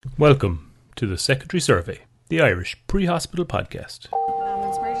Welcome to the Secondary Survey, the Irish pre-hospital podcast.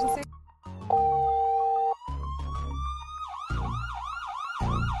 Emergency.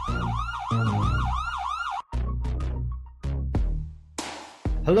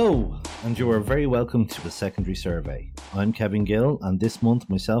 Hello, and you are very welcome to the Secondary Survey. I'm Kevin Gill, and this month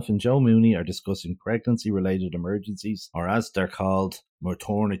myself and Joe Mooney are discussing pregnancy-related emergencies, or as they're called,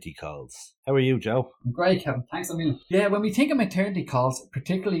 maternity calls. How are you, Joe? I'm great, Kevin. Thanks a million. Yeah, when we think of maternity calls,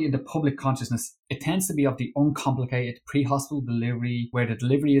 particularly in the public consciousness, it tends to be of the uncomplicated pre-hospital delivery, where the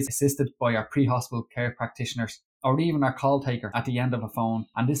delivery is assisted by our pre-hospital care practitioners, or even our call taker at the end of a phone.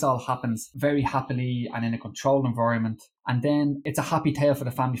 And this all happens very happily and in a controlled environment. And then it's a happy tale for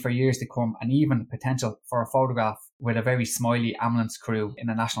the family for years to come, and even potential for a photograph with a very smiley ambulance crew in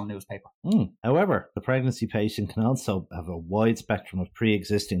a national newspaper. However, the pregnancy patient can also have a wide spectrum of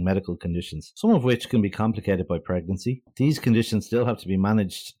pre-existing medical conditions, some of which can be complicated by pregnancy. These conditions still have to be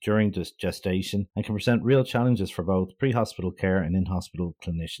managed during the gestation and can present real challenges for both pre-hospital care and in-hospital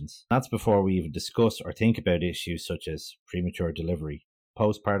clinicians. That's before we even discuss or think about issues such as premature delivery,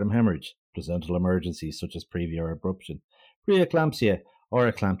 postpartum hemorrhage, placental emergencies such as previous abruption, preeclampsia,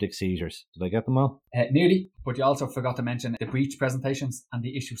 or eclamptic seizures. Did I get them all? Nearly, but you also forgot to mention the breech presentations and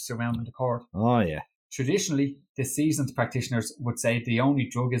the issues surrounding the cord. Oh, yeah. Traditionally, the seasoned practitioners would say the only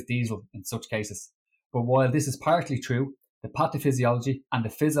drug is diesel in such cases. But while this is partly true, the pathophysiology and the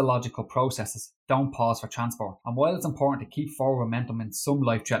physiological processes don't pause for transport. And while it's important to keep forward momentum in some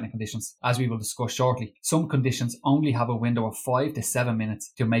life-threatening conditions, as we will discuss shortly, some conditions only have a window of 5 to 7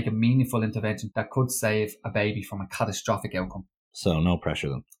 minutes to make a meaningful intervention that could save a baby from a catastrophic outcome. So no pressure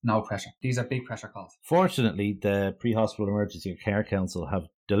then. No pressure. These are big pressure calls. Fortunately, the Pre-Hospital Emergency Care Council have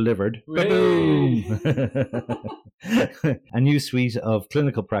delivered a new suite of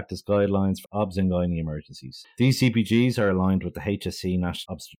clinical practice guidelines for obs and gynae emergencies. These CPGs are aligned with the HSC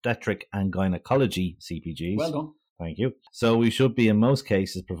National Obstetric and Gynaecology CPGs. Well done. Thank you. So we should be in most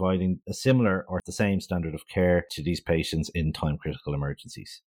cases providing a similar or the same standard of care to these patients in time-critical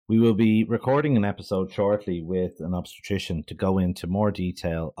emergencies. We will be recording an episode shortly with an obstetrician to go into more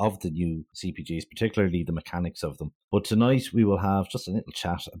detail of the new CPGs, particularly the mechanics of them. But tonight we will have just a little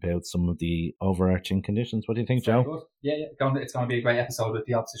chat about some of the overarching conditions. What do you think, Joe? Good. Yeah. It's going to be a great episode with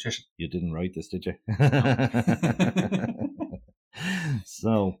the obstetrician. You didn't write this, did you?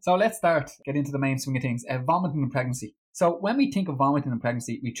 No. So let's get into the main swing of things. Vomiting in pregnancy. So when we think of vomiting in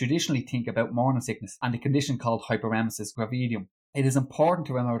pregnancy, we traditionally think about morning sickness and the condition called hyperemesis gravidium. It is important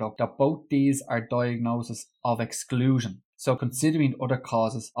to remember, though, that both these are diagnoses of exclusion. So considering other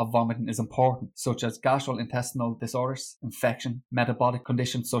causes of vomiting is important, such as gastrointestinal disorders, infection, metabolic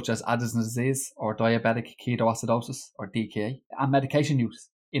conditions such as Addison's disease or diabetic ketoacidosis or DKA, and medication use.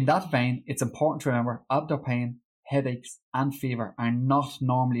 In that vein, it's important to remember abdominal pain, headaches, and fever are not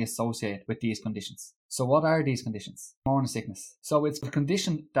normally associated with these conditions. So what are these conditions? Morning sickness. So it's a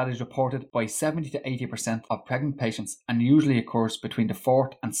condition that is reported by 70 to 80% of pregnant patients and usually occurs between the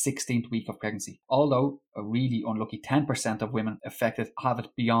 4th and 16th week of pregnancy, although a really unlucky 10% of women affected have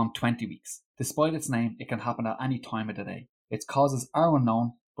it beyond 20 weeks. Despite its name, it can happen at any time of the day. Its causes are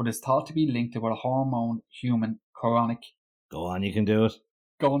unknown, but is thought to be linked to a hormone human chorionic. Go on, you can do it.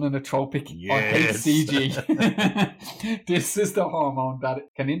 Gonadotropin or HCG. This is the hormone that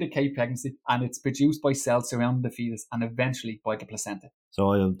can indicate pregnancy, and it's produced by cells surrounding the fetus and eventually by the placenta.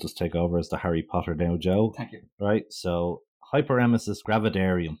 So I'll just take over as the Harry Potter now, Joe. Thank you. Right, so hyperemesis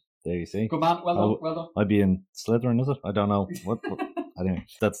gravidarum. There you see. Good man, well done. I'd be in Slytherin, is it? I don't know. What? Anyway,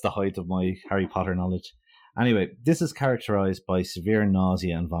 that's the height of my Harry Potter knowledge. Anyway, this is characterised by severe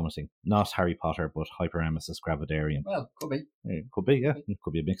nausea and vomiting. Not Harry Potter, but hyperemesis gravidarum. Well, could be. It could be, yeah. It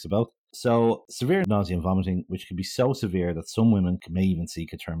could be a mix of both. So, severe nausea and vomiting, which can be so severe that some women may even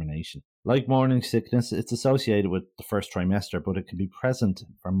seek a termination. Like morning sickness, it's associated with the first trimester, but it can be present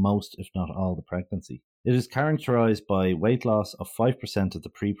for most, if not all, the pregnancy. It is characterised by weight loss of 5% of the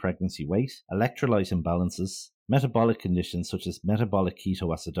pre-pregnancy weight, electrolyte imbalances, metabolic conditions such as metabolic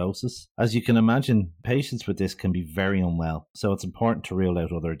ketoacidosis. As you can imagine, patients with this can be very unwell, so it's important to rule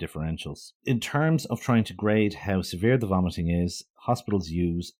out other differentials. In terms of trying to grade how severe the vomiting is, hospitals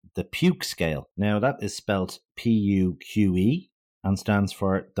use the PUQE scale. Now that is spelt PUQE and stands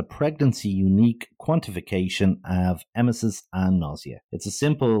for the Pregnancy Unique Quantification of Emesis and Nausea. It's a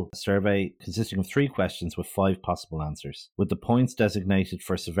simple survey consisting of 3 questions with 5 possible answers, with the points designated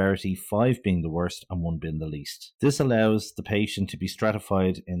for severity, 5 being the worst and 1 being the least. This allows the patient to be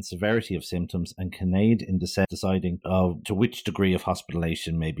stratified in severity of symptoms and can aid in deciding to which degree of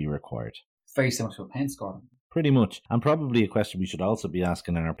hospitalization may be required. Very similar to a pain score. Pretty much. And probably a question we should also be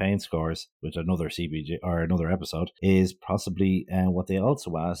asking in our pain scores, with another CBG or another episode, is possibly what they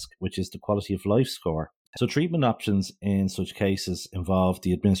also ask, which is the quality of life score. So treatment options in such cases involve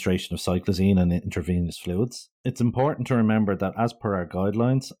the administration of cyclizine and intravenous fluids. It's important to remember that as per our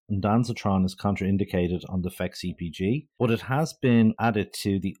guidelines, ondansetron is contraindicated on the FEC CPG, but it has been added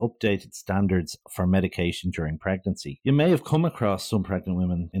to the updated standards for medication during pregnancy. You may have come across some pregnant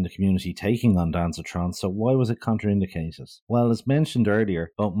women in the community taking ondansetron, so why was it contraindicated? Well, as mentioned earlier,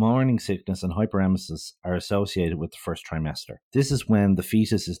 both morning sickness and hyperemesis are associated with the first trimester. This is when the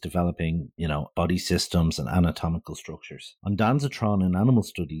fetus is developing, body systems and anatomical structures. Ondansetron in animal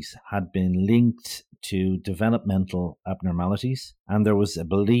studies had been linked to developmental abnormalities, and there was a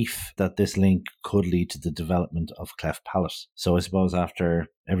belief that this link could lead to the development of cleft palate. So I suppose after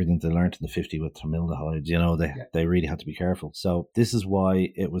everything they learned in the 50 with formaldehyde, they really had to be careful. So this is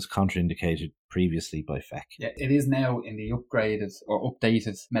why it was contraindicated previously by FEC. Yeah, it is now in the upgraded or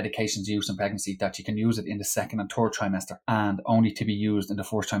updated medications use in pregnancy that you can use it in the second and third trimester, and only to be used in the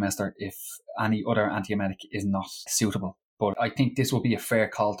fourth trimester if any other antiemetic is not suitable. But I think this will be a fair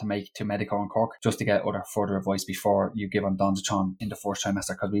call to make to Medico and Cork, just to get other further advice before you give ondansetron in the first trimester,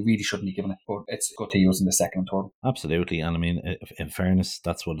 because we really shouldn't be giving it, but it's good to use in the second and third. Absolutely. And I mean, in fairness,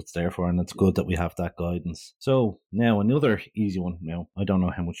 that's what it's there for, and it's good that we have that guidance. So now another easy one. Now, I don't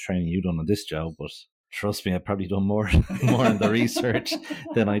know how much training you've done on this, Joe, but trust me, I've probably done more in the research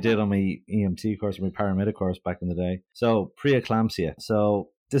than I did on my EMT course or my paramedic course back in the day. So preeclampsia. So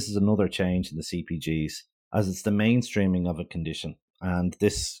this is another change in the CPGs, as it's the mainstreaming of a condition, and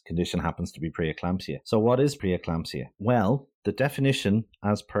this condition happens to be preeclampsia. So what is preeclampsia? Well, the definition,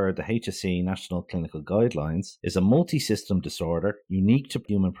 as per the HSE National Clinical Guidelines, is a multi-system disorder unique to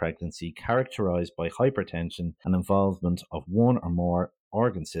human pregnancy characterized by hypertension and involvement of one or more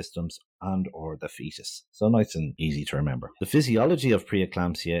organ systems and or the fetus. So nice and easy to remember. The physiology of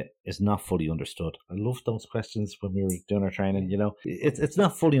preeclampsia is not fully understood. I love those questions when we were doing our training, It's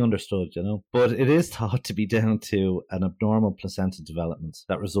not fully understood, but it is thought to be down to an abnormal placenta development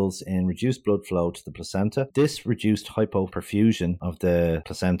that results in reduced blood flow to the placenta. This reduced hypoperfusion of the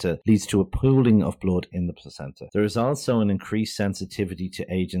placenta leads to a pooling of blood in the placenta. There is also an increased sensitivity to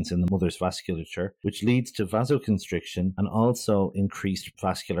agents in the mother's vasculature, which leads to vasoconstriction and also increased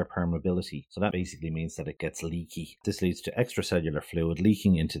vascular permeability. So that basically means that it gets leaky. This leads to extracellular fluid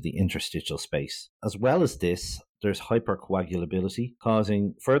leaking into the interstitial space. As well as this, there's hypercoagulability,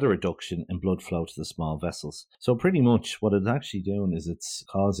 causing further reduction in blood flow to the small vessels. So pretty much what it's actually doing is it's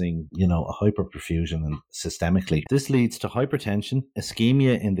causing, a hyperperfusion and systemically. This leads to hypertension,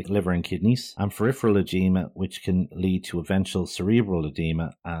 ischemia in the liver and kidneys, and peripheral edema, which can lead to eventual cerebral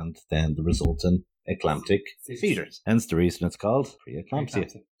edema and then the resultant eclamptic feeders. Hence the reason it's called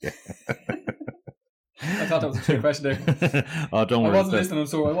preeclampsia. I thought that was a trick question there. Oh, don't worry. I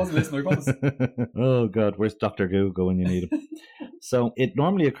wasn't listening. I promise. Oh, God. Where's Dr. Google when you need him? So it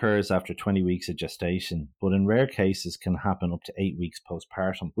normally occurs after 20 weeks of gestation, but in rare cases can happen up to 8 weeks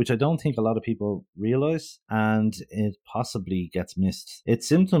postpartum, which I don't think a lot of people realize, and it possibly gets missed. Its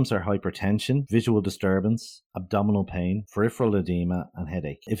symptoms are hypertension, visual disturbance, abdominal pain, peripheral edema, and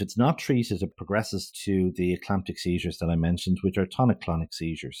headache. If it's not treated, it progresses to the eclamptic seizures that I mentioned, which are tonic-clonic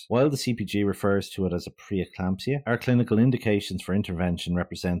seizures. While the CPG refers to it as a preeclampsia, our clinical indications for intervention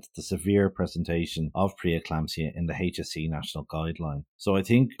represent the severe presentation of preeclampsia in the HSE National Guideline. So I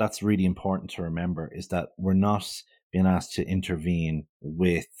think that's really important to remember, is that we're not being asked to intervene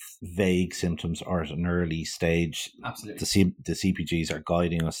with vague symptoms or at an early stage. Absolutely. The CPGs are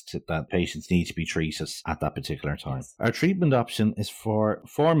guiding us to that patients need to be treated at that particular time. Yes. Our treatment option is for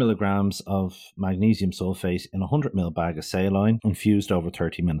 4 milligrams of magnesium sulfate in a 100 ml bag of saline infused over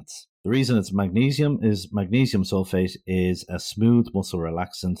 30 minutes. The reason it's magnesium sulfate is a smooth muscle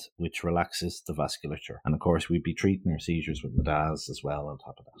relaxant which relaxes the vasculature. And of course, we'd be treating our seizures with Nadaz as well on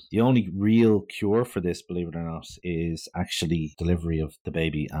top of that. The only real cure for this, believe it or not, is actually delivery of the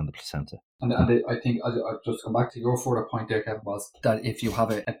baby and the placenta. And I think, I'll just come back to your further point there, Kevin, was that if you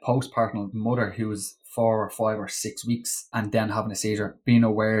have a postpartum mother who's 4 or 5 or 6 weeks and then having a seizure, being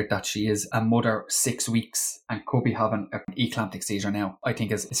aware that she is a mother 6 weeks and could be having an eclamptic seizure now, I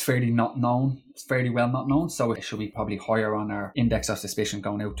think is fairly not known. It's fairly well not known. So it should be probably higher on our index of suspicion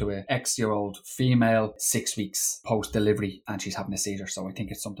going out to a X-year-old female 6 weeks post-delivery and she's having a seizure. So I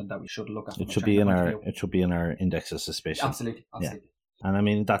think it's something that we should look at. It should be in our index of suspicion. Absolutely. Yeah. And I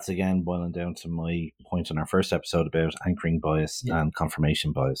mean, that's again boiling down to my point in our first episode about anchoring bias and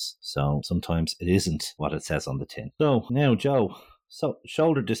confirmation bias. So sometimes it isn't what it says on the tin. So now, Joe,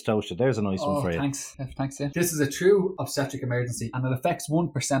 shoulder dystocia, there's a nice one for you. Thanks. Yeah. This is a true obstetric emergency and it affects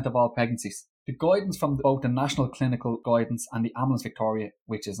 1% of all pregnancies. The guidance from both the National Clinical Guidance and the Ambulance Victoria,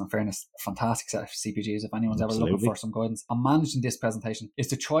 which is in fairness a fantastic set of CPGs if anyone's ever looking for some guidance, on managing this presentation is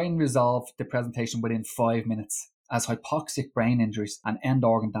to try and resolve the presentation within 5 minutes, as hypoxic brain injuries and end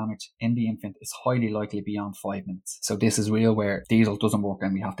organ damage in the infant is highly likely beyond 5 minutes. So this is real where diesel doesn't work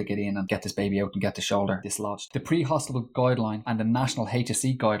and we have to get in and get this baby out and get the shoulder dislodged. The pre-hospital guideline and the national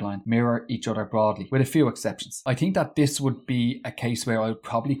HSE guideline mirror each other broadly, with a few exceptions. I think that this would be a case where I would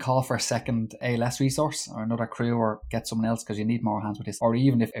probably call for a second ALS resource or another crew, or get someone else because you need more hands with this, or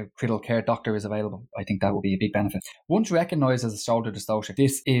even if a critical care doctor is available. I think that would be a big benefit. Once recognised as a shoulder dystocia,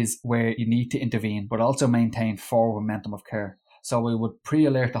 this is where you need to intervene but also maintain forward momentum of care. So we would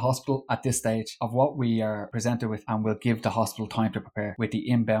pre-alert the hospital at this stage of what we are presented with, and we'll give the hospital time to prepare with the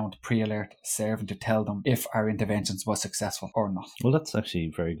inbound pre-alert serving to tell them if our interventions was successful or not. Well, that's actually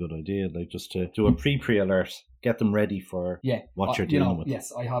a very good idea, like just to do a pre-alert, get them ready for what you're dealing with.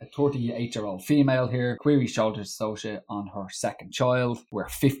 Yes, I have a 38-year-old female here, query shoulder dystocia on her second child. We're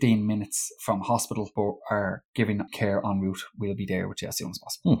 15 minutes from hospital, but are giving care en route. We'll be there with you as soon as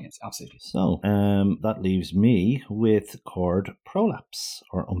possible. Yes, absolutely. So that leaves me with cord prolapse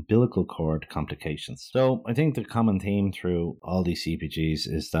or umbilical cord complications. So I think the common theme through all these CPGs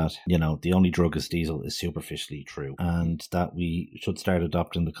is that, the only drug is diesel is superficially true, and that we should start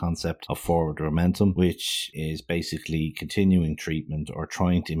adopting the concept of forward momentum, which is basically continuing treatment or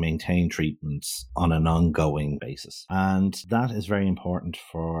trying to maintain treatments on an ongoing basis. And that is very important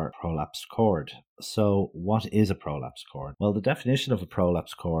for prolapsed cord. So what is a prolapsed cord? Well, the definition of a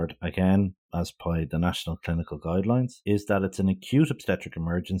prolapsed cord, again, as per the National Clinical Guidelines, is that it's an acute obstetric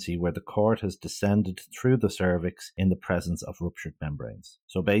emergency where the cord has descended through the cervix in the presence of ruptured membranes.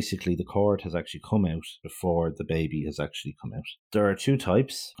 So basically the cord has actually come out before the baby has actually come out. There are two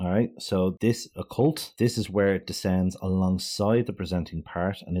types, all right? So this occult, this is where it descends alongside the presenting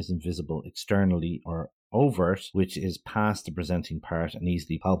part and is invisible externally, or overt, which is past the presenting part and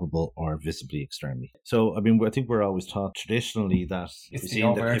easily palpable or visibly externally. So, I think we're always taught traditionally that it's the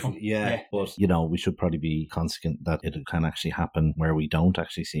overt one. But, we should probably be consequent that it can actually happen where we don't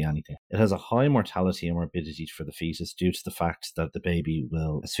actually see anything. It has a high mortality and morbidity for the fetus due to the fact that the baby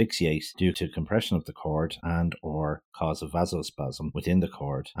will asphyxiate due to compression of the cord and or cause a vasospasm within the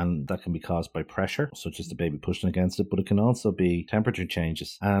cord. And that can be caused by pressure, such as the baby pushing against it, but it can also be temperature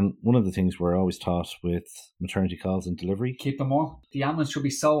changes. And one of the things we're always taught with maternity calls and delivery, keep them warm. The ambulance should be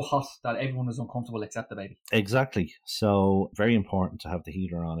so hot that everyone is uncomfortable except the baby. Exactly. So very important to have the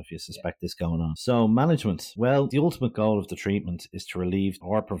heater on if you suspect this going on. So management. Well, the ultimate goal of the treatment is to relieve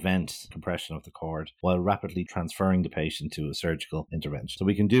or prevent compression of the cord while rapidly transferring the patient to a surgical intervention. So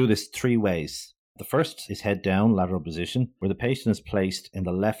we can do this 3 ways. The first is head down lateral position, where the patient is placed in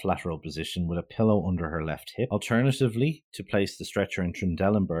the left lateral position with a pillow under her left hip. Alternatively, to place the stretcher in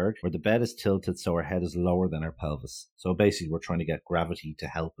Trendelenburg, where the bed is tilted so her head is lower than her pelvis. So basically we're trying to get gravity to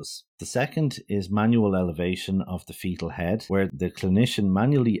help us. The second is manual elevation of the fetal head, where the clinician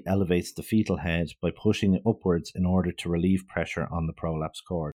manually elevates the fetal head by pushing it upwards in order to relieve pressure on the prolapse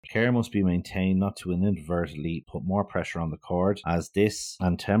cord. Care must be maintained not to inadvertently put more pressure on the cord, as this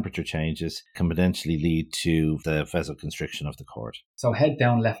and temperature changes can potentially lead to the vasoconstriction of the cord. So head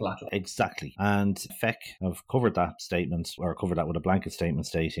down left lateral. Exactly. And FEC have covered that statement, or covered that with a blanket statement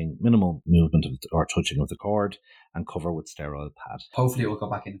stating minimal movement or touching of the cord and cover with sterile pad. Hopefully it will go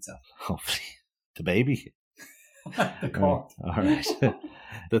back in itself. Hopefully. The baby. The cord. All right.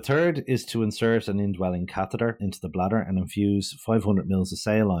 The third is to insert an indwelling catheter into the bladder and infuse 500 mils of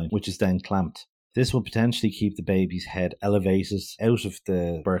saline, which is then clamped. This will potentially keep the baby's head elevated out of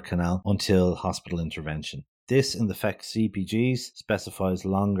the birth canal until hospital intervention. This in the FEC CPGs specifies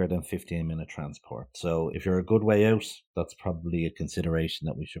longer than 15-minute transport. So if you're a good way out, that's probably a consideration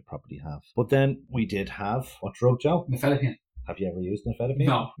that we should probably have. But then we did have, what drug, Joe? Nifedipine. Have you ever used nifedipine?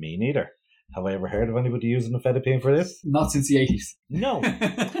 No. Me neither. Have I ever heard of anybody using nifedipine for this? Not since the 80s. No.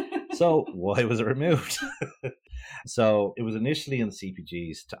 So why was it removed? So it was initially in the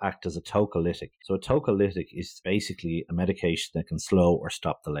CPGs to act as a tocolytic. So a tocolytic is basically a medication that can slow or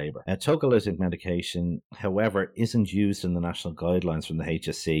stop the labour. A tocolytic medication, however, isn't used in the national guidelines from the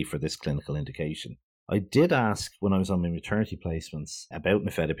HSE for this clinical indication. I did ask when I was on my maternity placements about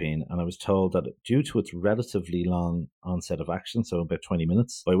nifedipine, and I was told that due to its relatively long onset of action, so about 20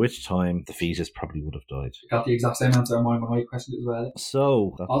 minutes, by which time the fetus probably would have died. Got the exact same answer on my question as well.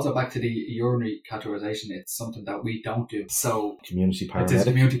 So also back to the urinary catheterization, it's something that we don't do. So community paramedic. It's a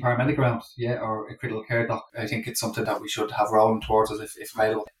community paramedic around, or a critical care doc. I think it's something that we should have rolling towards us if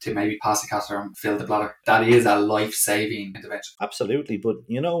available, to maybe pass the catheter and fill the bladder. That is a life-saving intervention. Absolutely, but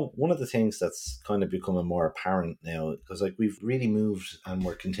one of the things that's kind of become becoming more apparent now, because like we've really moved and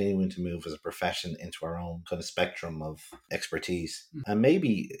we're continuing to move as a profession into our own kind of spectrum of expertise. And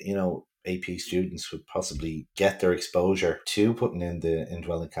maybe, AP students could possibly get their exposure to putting in the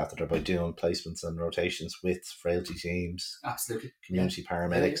indwelling catheter by doing placements and rotations with frailty teams, absolutely, community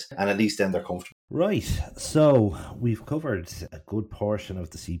paramedics, and at least then they're comfortable. Right, so we've covered a good portion of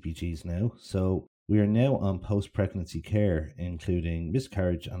the CPGs now. So we are now on post-pregnancy care, including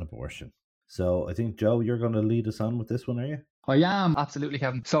miscarriage and abortion. So I think, Joe, you're going to lead us on with this one, are you? I am, absolutely,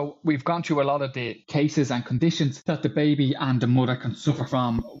 Kevin. So we've gone through a lot of the cases and conditions that the baby and the mother can suffer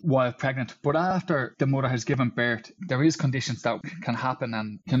from while pregnant. But after the mother has given birth, there is conditions that can happen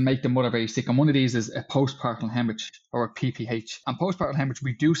and can make the mother very sick. And one of these is a postpartum hemorrhage, or a PPH. And postpartum hemorrhage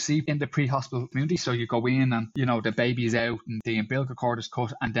we do see in the pre-hospital community. So you go in and, the baby is out and the umbilical cord is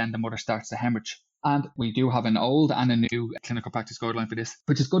cut and then the mother starts to hemorrhage. And we do have an old and a new clinical practice guideline for this,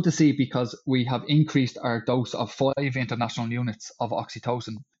 which is good to see because we have increased our dose of 5 international units of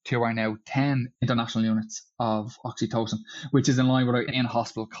oxytocin to our now 10 international units of oxytocin, which is in line with our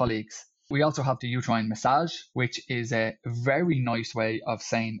in-hospital colleagues. We also have the uterine massage, which is a very nice way of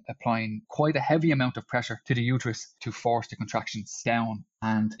applying quite a heavy amount of pressure to the uterus to force the contractions down.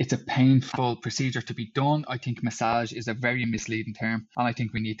 And it's a painful procedure to be done. I think massage is a very misleading term. And I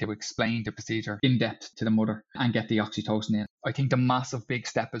think we need to explain the procedure in depth to the mother and get the oxytocin in. I think the massive big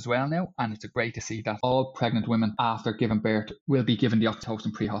step as well now, and it's great to see that all pregnant women after giving birth will be given the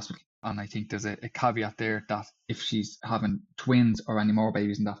oxytocin pre-hospital. And I think there's a caveat there that if she's having twins or any more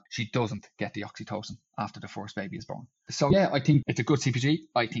babies than that, she doesn't get the oxytocin after the first baby is born. So yeah, I think it's a good CPG.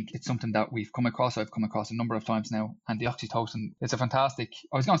 I think it's something that we've come across. I've come across a number of times now. And the oxytocin is a fantastic,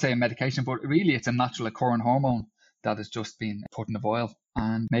 I was going to say a medication, but really it's a natural occurring hormone that has just been put in a vial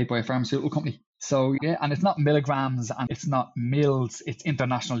and made by a pharmaceutical company. So yeah, and it's not milligrams and it's not mils, it's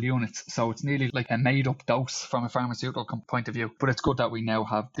international units. So it's nearly like a made up dose from a pharmaceutical point of view. But it's good that we now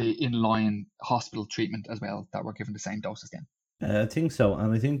have the inline hospital treatment as well, that we're given the same dose again. I think so.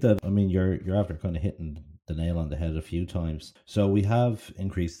 And I think that, you're after kind of hitting the nail on the head a few times. So we have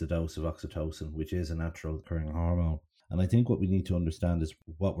increased the dose of oxytocin, which is a natural occurring hormone. And I think what we need to understand is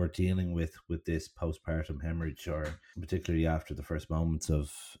what we're dealing with this postpartum hemorrhage, or particularly after the first moments of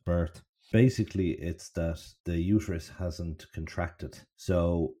birth. Basically, it's that the uterus hasn't contracted,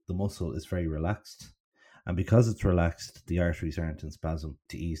 so the muscle is very relaxed. And because it's relaxed, the arteries aren't in spasm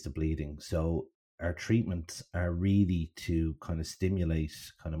to ease the bleeding. So our treatments are really to kind of stimulate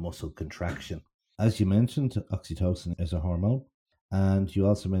kind of muscle contraction. As you mentioned, oxytocin is a hormone. And you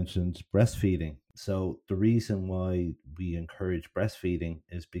also mentioned breastfeeding. So the reason why we encourage breastfeeding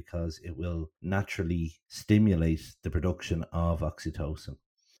is because it will naturally stimulate the production of oxytocin,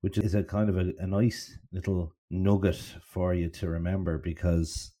 which is a kind of a nice little nugget for you to remember,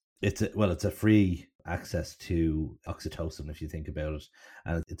 because it's a free access to oxytocin if you think about it,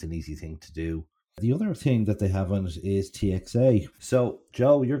 and it's an easy thing to do. The other thing that they have on it is TXA. So,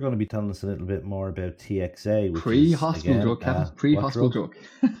 Joe, you're going to be telling us a little bit more about TXA. Pre-hospital drug, Kevin. Pre-hospital drug.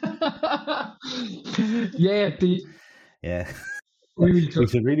 Yeah. We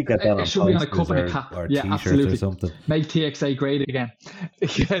should really get that on should be on a cup and a cap. Or yeah, t-shirts absolutely. or something. Make TXA great again.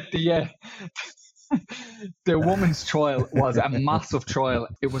 The women's trial was a massive trial.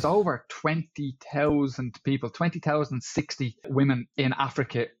 It was over 20,000 people, 20,060 women in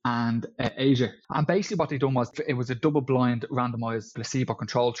Africa and Asia. And basically what they done was, it was a double-blind randomized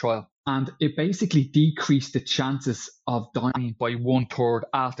placebo-controlled trial. And it basically decreased the chances of dying by 1/3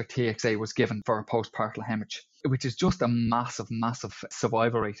 after TXA was given for a postpartum hemorrhage, which is just a massive, massive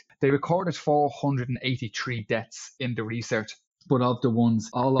survival rate. They recorded 483 deaths in the research. But of the ones,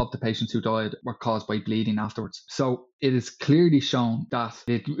 all of the patients who died were caused by bleeding afterwards. So it is clearly shown that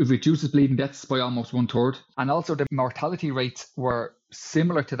it reduces bleeding deaths by almost 1/3. And also the mortality rates were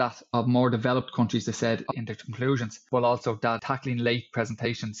similar to that of more developed countries, they said in their conclusions, but also that tackling late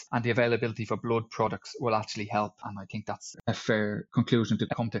presentations and the availability for blood products will actually help. And I think that's a fair conclusion to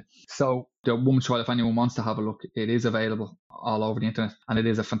come to. So the women's trial, if anyone wants to have a look, it is available all over the internet, and it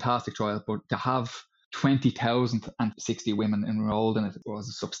is a fantastic trial. But to have 20,060 women enrolled in it was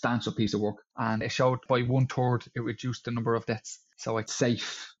a substantial piece of work, and it showed by 1/3 it reduced the number of deaths. So it's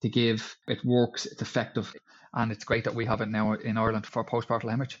safe to give, it works, it's effective, and it's great that we have it now in Ireland for postpartum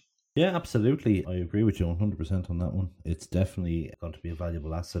hemorrhage. Yeah, absolutely. I agree with you 100% on that one. It's definitely going to be a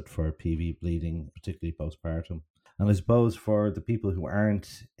valuable asset for PV bleeding, particularly postpartum. And I suppose for the people who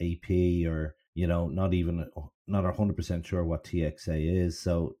aren't AP, or not 100% sure what TXA is,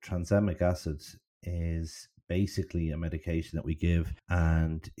 so tranexamic acid is basically a medication that we give,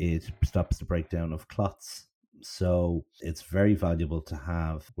 and it stops the breakdown of clots. So it's very valuable to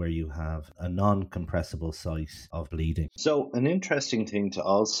have where you have a non-compressible site of bleeding. So an interesting thing to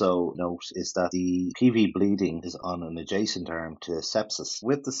also note is that the PV bleeding is on an adjacent arm to sepsis.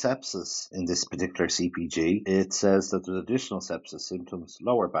 With the sepsis in this particular CPG, it says that there's additional sepsis symptoms,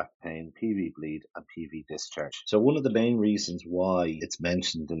 lower back pain, PV bleed, and PV discharge. So one of the main reasons why it's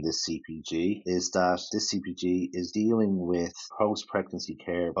mentioned in this CPG is that this CPG is dealing with post-pregnancy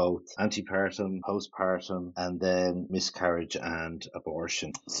care, both antepartum, postpartum, and then miscarriage and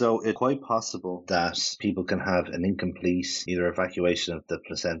abortion. So it's quite possible that people can have an incomplete either evacuation of the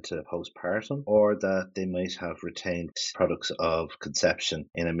placenta postpartum, or that they might have retained products of conception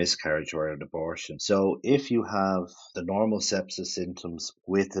in a miscarriage or an abortion. So if you have the normal sepsis symptoms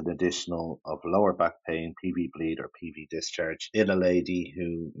with an additional of lower back pain, PV bleed, or PV discharge in a lady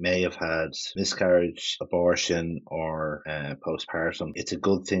who may have had miscarriage, abortion, or postpartum, it's a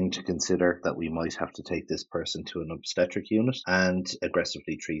good thing to consider that we might have to take this person to an obstetric unit and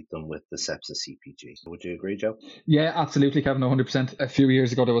aggressively treat them with the sepsis CPG. Would you agree, Joe? Yeah, absolutely, Kevin, 100%. A few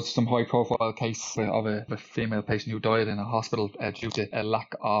years ago, there was some high-profile case of a female patient who died in a hospital due to a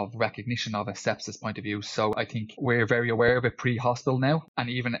lack of recognition of a sepsis point of view. So I think we're very aware of it pre-hospital now, and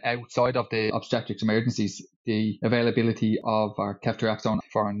even outside of the obstetrics emergencies, the availability of our ceftriaxone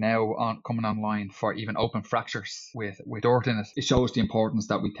for now coming online for even open fractures with dirt in it. It shows the importance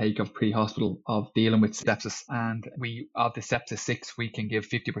that we take of pre-hospital of dealing with sepsis. And we, of the sepsis 6, we can give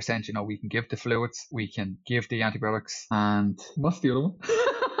 50%, we can give the fluids, we can give the antibiotics, and what's the other one?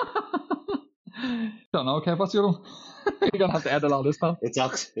 Don't know, Kev, what's the other one? You're going to have to edit all this, pal. It's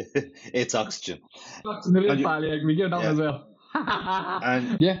oxygen. Oxygen, pal, yeah, we give that one as well.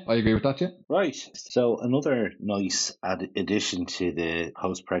 And yeah, I agree with that, yeah. Right. So another nice addition to the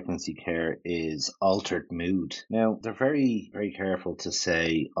post-pregnancy care is altered mood. Now, they're very, very careful to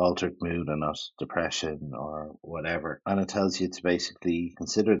say altered mood and not depression or whatever. And it tells you to basically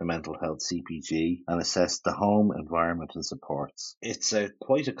consider the mental health CPG and assess the home environment and supports. It's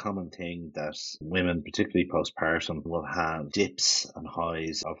quite a common thing that women, particularly postpartum, will have dips and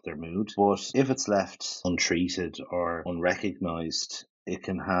highs of their mood. But if it's left untreated or unrecognized, it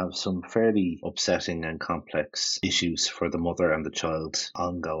can have some fairly upsetting and complex issues for the mother and the child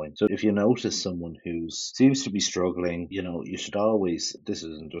ongoing. So if you notice someone who seems to be struggling, you should always, this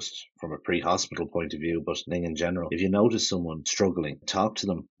isn't just from a pre-hospital point of view, but in general, if you notice someone struggling, talk to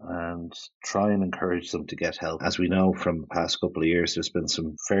them and try and encourage them to get help. As we know from the past couple of years, there's been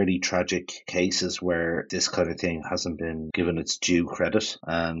some fairly tragic cases where this kind of thing hasn't been given its due credit,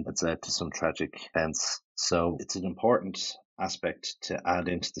 and it's led to some tragic events. So it's an important aspect to add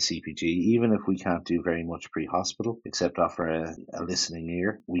into the CPG. Even if we can't do very much pre-hospital, except offer a listening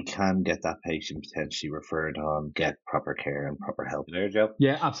ear, we can get that patient potentially referred on, get proper care and proper help. There, Joe?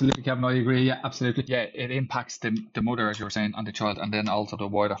 Yeah, absolutely, Kevin. I agree. Yeah, absolutely. Yeah, it impacts the mother, as you were saying, and the child, and then also the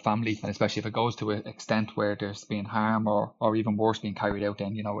wider family. And especially if it goes to an extent where there's been harm or even worse being carried out,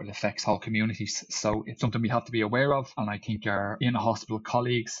 then, it affects whole communities. So it's something we have to be aware of. And I think our in-hospital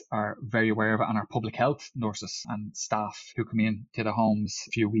colleagues are very aware of it, and our public health nurses and staff who come in to the homes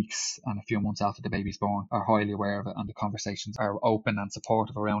a few weeks and a few months after the baby's born are highly aware of it, and the conversations are open and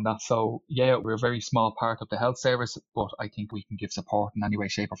supportive around that. So yeah, we're a very small part of the health service, but I think we can give support in any way,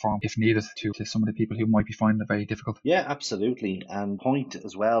 shape or form if needed to some of the people who might be finding it very difficult. Yeah, absolutely. And point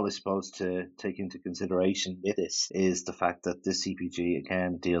as well, I suppose, to take into consideration with this is the fact that this CPG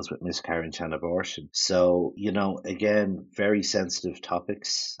again deals with miscarriage and abortion. So, again, very sensitive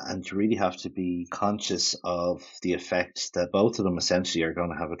topics, and you really have to be conscious of the effect that both of them essentially are going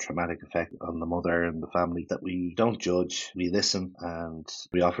to have a traumatic effect on the mother and the family. That we don't judge, we listen, and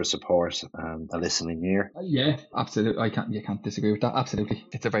we offer support and a listening ear. Yeah, absolutely. You can't disagree with that. Absolutely.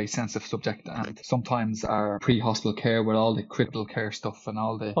 It's a very sensitive subject, and sometimes our pre-hospital care with all the critical care stuff and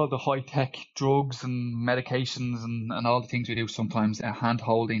all the high-tech drugs and medications and all the things we do, sometimes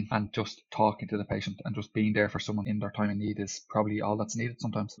hand-holding and just talking to the patient and just being there for someone in their time of need is probably all that's needed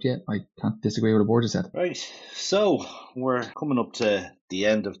sometimes. Yeah, I can't disagree with what the board has said. Right. So we're coming up to the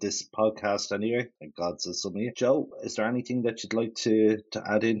end of this podcast anyway. Thank God says some of you. Joe, is there anything that you'd like to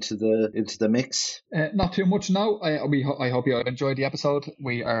add into the mix? Not too much now. I hope you enjoyed the episode.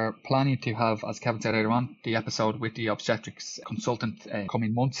 We are planning to have, as Kevin said earlier on, the episode with the obstetrics consultant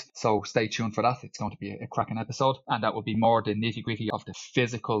coming months. So stay tuned for that. It's going to be a cracking episode, and that will be more the nitty-gritty of the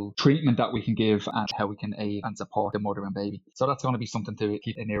physical treatment that we can give and how we can aid and support the mother and baby. So that's going to be something to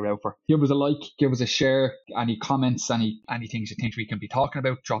keep an ear out for. Give us a like, give us a share, any comments, any things you think we can be talking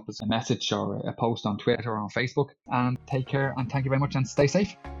about, drop us a message or a post on Twitter or on Facebook, and take care, and thank you very much, and stay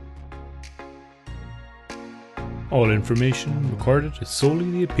safe. All information recorded is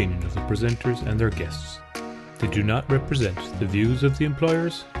solely the opinion of the presenters and their guests. They do not represent the views of the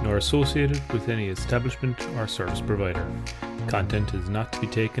employers nor associated with any establishment or service provider. Content is not to be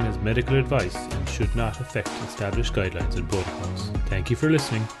taken as medical advice and should not affect established guidelines and protocols. Thank you for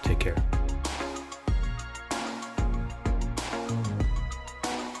listening. Take care.